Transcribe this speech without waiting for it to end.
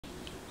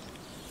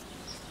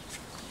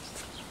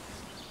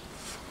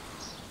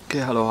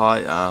Okay, hello,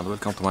 hi, and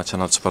welcome to my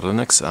channel Super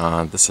Linux.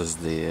 And this is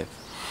the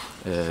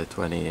the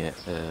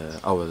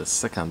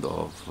 2nd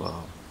of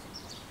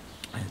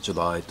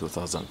July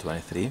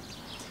 2023.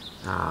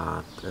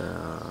 And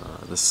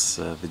this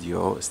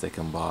video is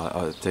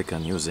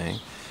taken using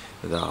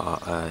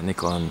the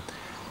Nikon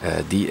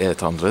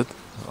D800,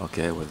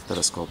 okay, with a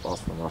telescope of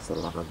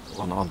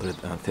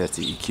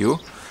 130 EQ.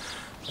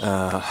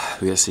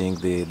 We are seeing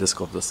the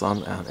disk of the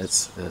sun and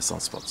its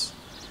sunspots.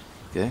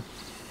 Okay.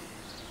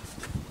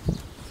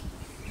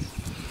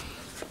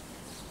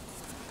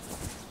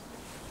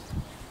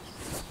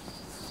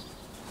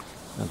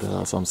 And there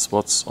are some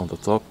spots on the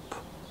top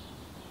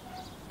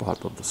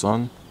part of the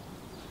sun.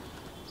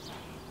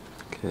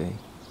 Okay.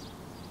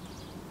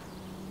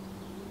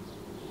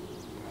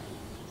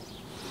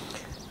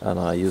 And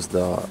I use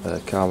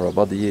the camera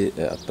body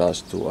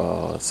attached to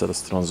a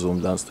Celestron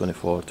zoom lens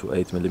 24 to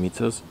 8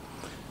 millimeters.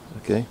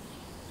 Okay.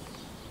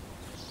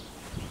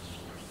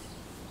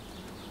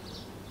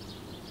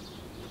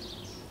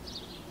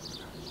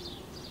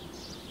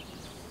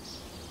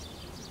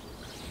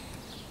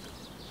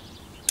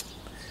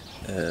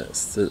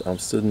 I'm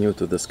still new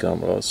to this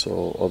camera,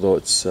 so although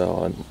it's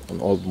an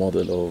old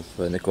model of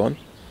Nikon,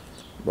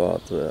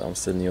 but I'm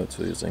still new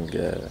to using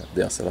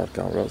DSLR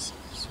cameras,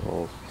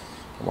 so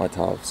I might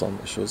have some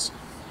issues.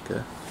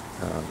 Okay,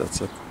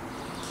 that's it.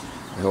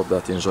 I hope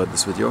that you enjoyed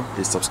this video.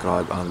 Please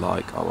subscribe and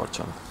like our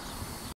channel.